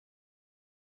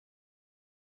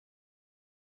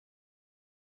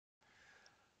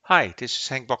Hi, this is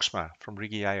Henk Boksma from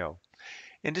Rigi.io.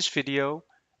 In this video,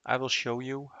 I will show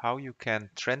you how you can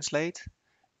translate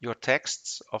your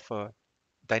texts of a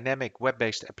dynamic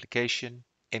web-based application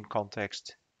in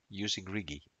context using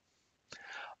Rigi.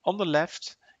 On the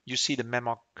left, you see the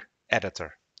memoQ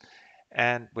editor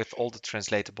and with all the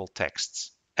translatable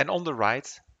texts. And on the right,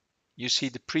 you see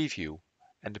the preview,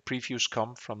 and the previews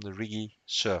come from the Rigi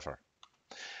server.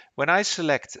 When I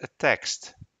select a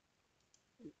text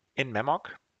in memoQ,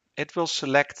 it will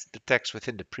select the text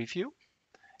within the preview,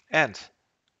 and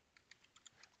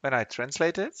when I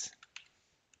translate it,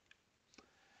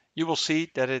 you will see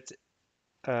that it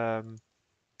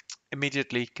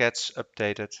immediately gets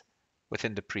updated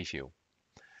within the preview.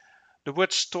 The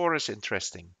word store is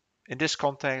interesting. In this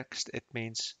context, it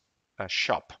means a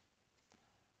shop.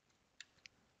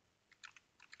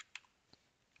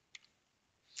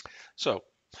 So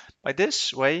by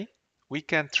this way, we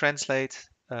can translate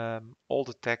all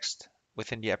the text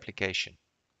within the application.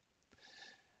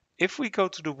 If we go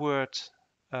to the word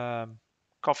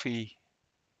coffee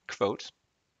quote,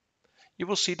 you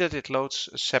will see that it loads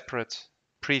a separate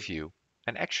preview.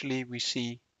 And actually we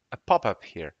see a pop-up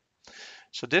here.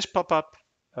 So this pop-up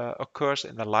occurs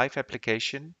in the live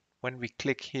application when we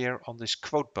click here on this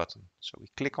quote button. So we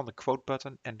click on the quote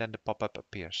button and then the pop-up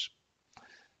appears.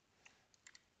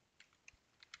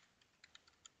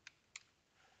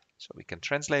 So we can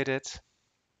translate it.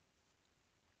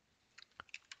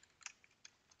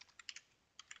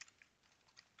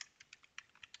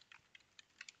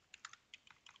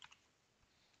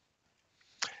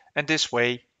 And this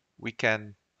way we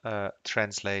can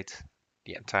translate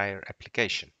the entire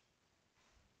application.